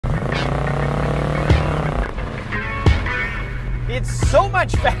It's so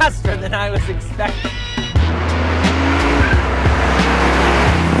much faster than I was expecting.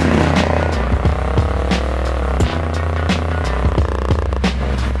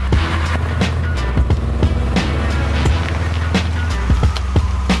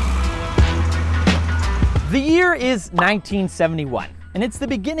 The year is 1971, and it's the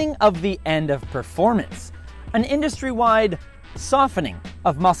beginning of the end of performance. An industry-wide softening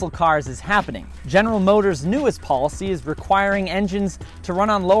of muscle cars is happening. General Motors' newest policy is requiring engines to run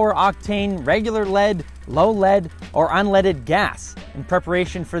on lower octane, regular lead, low lead, or unleaded gas in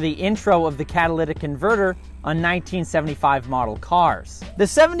preparation for the intro of the catalytic converter on 1975 model cars. The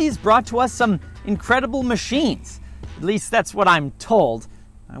 70s brought to us some incredible machines. At least that's what I'm told.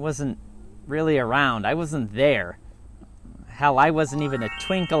 I wasn't really around. I wasn't there. Hell, I wasn't even a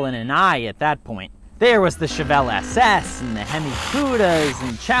twinkle in an eye at that point. There was the Chevelle SS and the Hemi Cudas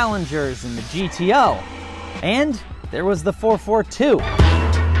and Challengers and the GTO. And there was the 442.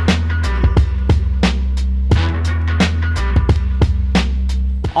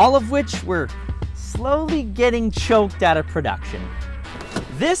 All of which were slowly getting choked out of production.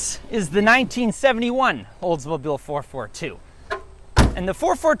 This is the 1971 Oldsmobile 442. And the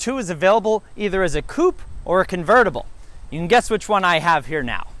 442 is available either as a coupe or a convertible. You can guess which one I have here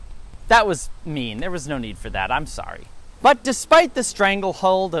now. That was mean. There was no need for that. I'm sorry. But despite the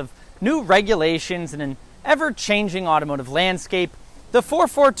stranglehold of new regulations and an ever-changing automotive landscape, the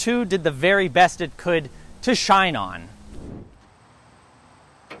 442 did the very best it could to shine on.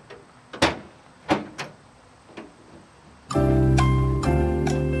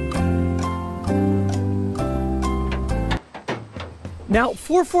 Now,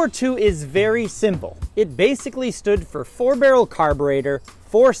 442 is very simple. It basically stood for 4-barrel carburetor,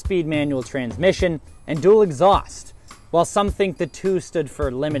 4-speed manual transmission, and dual exhaust, while some think the 2 stood for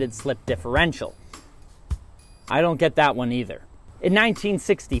limited slip differential. I don't get that one either. In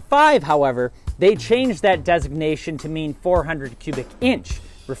 1965, however, they changed that designation to mean 400 cubic inch,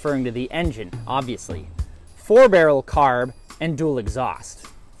 referring to the engine, obviously. 4-barrel carb and dual exhaust,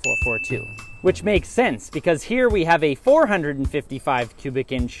 442. Which makes sense, because here we have a 455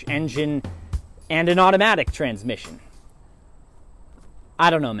 cubic inch engine and an automatic transmission. I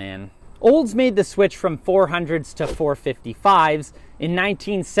don't know, man. Olds made the switch from 400s to 455s in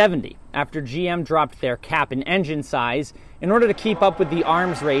 1970 after GM dropped their cap in engine size in order to keep up with the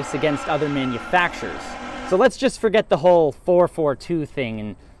arms race against other manufacturers. So let's just forget the whole 442 thing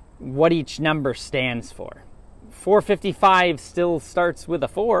and what each number stands for. 455 still starts with a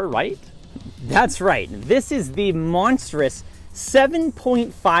 4, right? That's right. This is the monstrous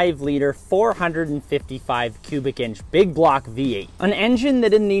 7.5 liter 455 cubic inch big block V8. An engine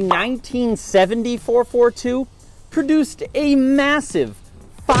that in the 1970 442 produced a massive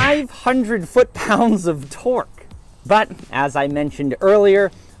 500 foot-pounds of torque. But as I mentioned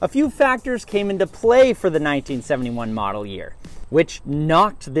earlier, a few factors came into play for the 1971 model year, which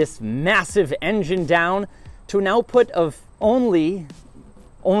knocked this massive engine down to an output of only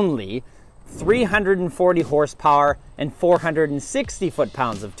 340 horsepower and 460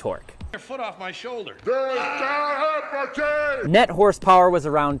 foot-pounds of torque. Your foot off my shoulder. Net horsepower was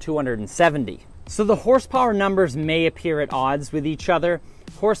around 270. So the horsepower numbers may appear at odds with each other.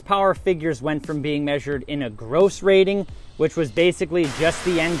 Horsepower figures went from being measured in a gross rating, which was basically just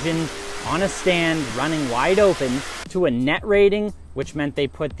the engine on a stand running wide open, to a net rating, which meant they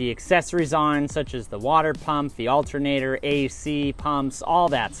put the accessories on, such as the water pump, the alternator, AC, pumps, all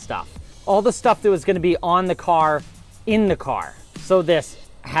that stuff. All the stuff that was going to be on the car, in the car. So this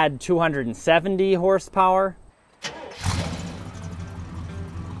had 270 horsepower.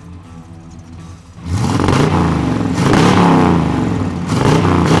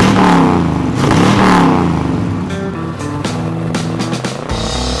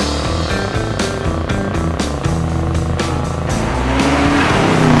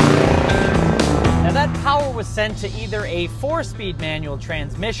 Sent to either a 4-speed manual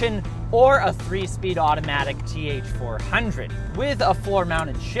transmission or a 3-speed automatic TH400 with a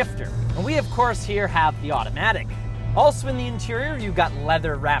floor-mounted shifter. And we of course here have the automatic. Also in the interior you've got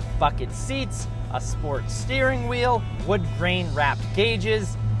leather-wrapped bucket seats, a sport steering wheel, wood grain wrapped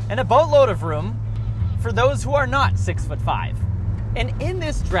gauges, and a boatload of room for those who are not 6'5". And in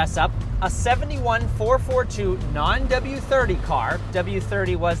this dress-up, a 71 442 non-W30 car,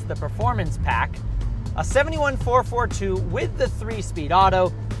 W30 was the performance pack, a 71 442 with the 3-speed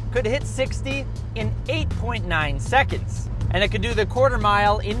auto could hit 60 in 8.9 seconds. And it could do the quarter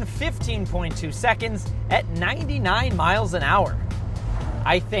mile in 15.2 seconds at 99 miles an hour.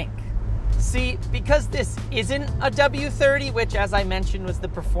 I think. See, because this isn't a W30, which as I mentioned was the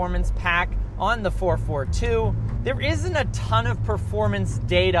performance pack on the 442, there isn't a ton of performance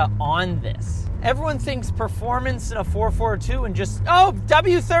data on this. Everyone thinks performance in a 442 and just, oh,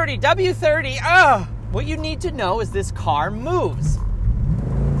 W30, ugh! What you need to know is this car moves.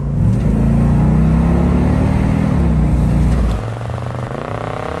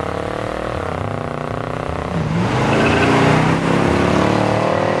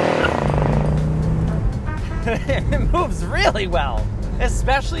 It moves really well,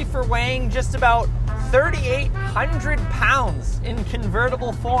 especially for weighing just about 3,800 pounds in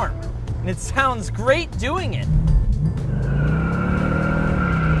convertible form. And it sounds great doing it.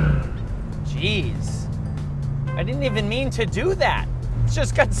 Jeez, I didn't even mean to do that. It's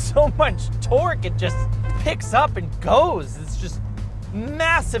just got so much torque, it just picks up and goes. It's just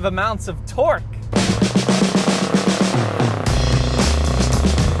massive amounts of torque.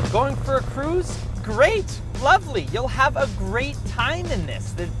 Going for a cruise? Great, lovely. You'll have a great time in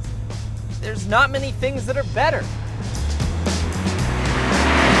this. There's not many things that are better.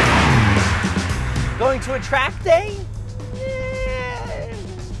 Going to a track day? Yeah.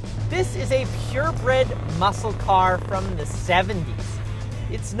 This is a purebred muscle car from the 70s.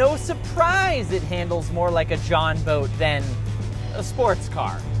 It's no surprise it handles more like a John boat than a sports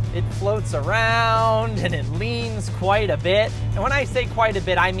car. It floats around and it leans quite a bit. And when I say quite a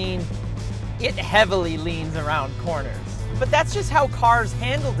bit, I mean it heavily leans around corners. But that's just how cars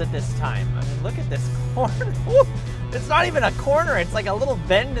handled at this time. I mean, look at this corner. It's not even a corner, it's like a little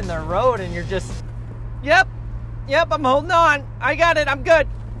bend in the road and you're just, yep, I'm holding on. I got it, I'm good.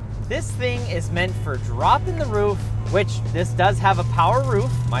 This thing is meant for dropping the roof, which this does have a power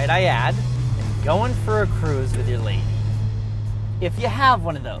roof, might I add, and going for a cruise with your lady. If you have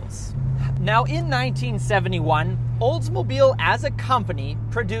one of those. Now in 1971, Oldsmobile as a company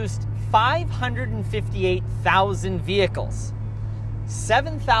produced 558,000 vehicles.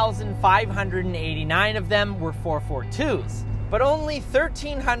 7,589 of them were 442s, but only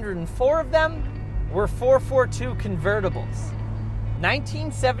 1,304 of them were 442 convertibles.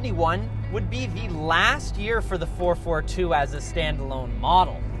 1971 would be the last year for the 442 as a standalone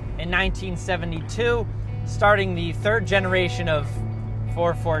model. In 1972, starting the third generation of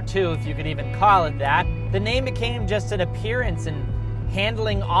 442, if you could even call it that, the name became just an appearance and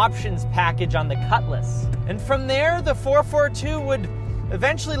handling options package on the Cutlass. And from there, the 442 would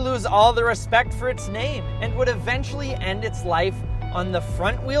eventually lose all the respect for its name and would eventually end its life on the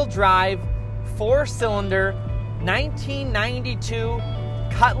front-wheel drive, 4-cylinder, 1992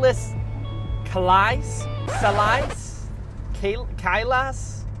 Cutlass Cutlass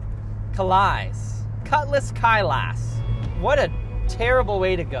Kailas. What a terrible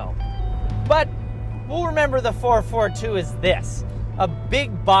way to go. But we'll remember the 442 as this, a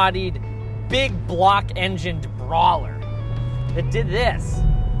big-bodied, big block-engined brawler that did this.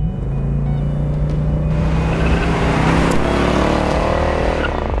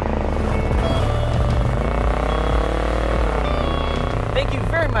 Thank you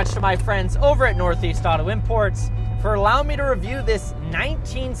very much to my friends over at Northeast Auto Imports for allowing me to review this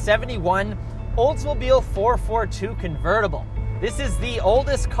 1971 Oldsmobile 442 convertible. This is the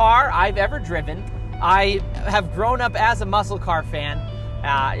oldest car I've ever driven. I have grown up as a muscle car fan.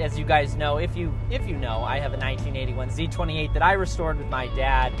 As you guys know, if you know, I have a 1981 Z28 that I restored with my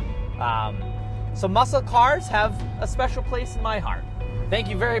dad. So muscle cars have a special place in my heart. Thank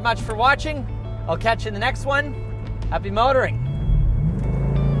you very much for watching. I'll catch you in the next one. Happy motoring.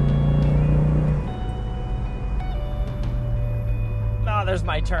 Oh, there's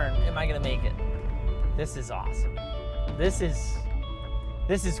my turn. Am I gonna make it? This is awesome. This is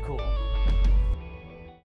cool.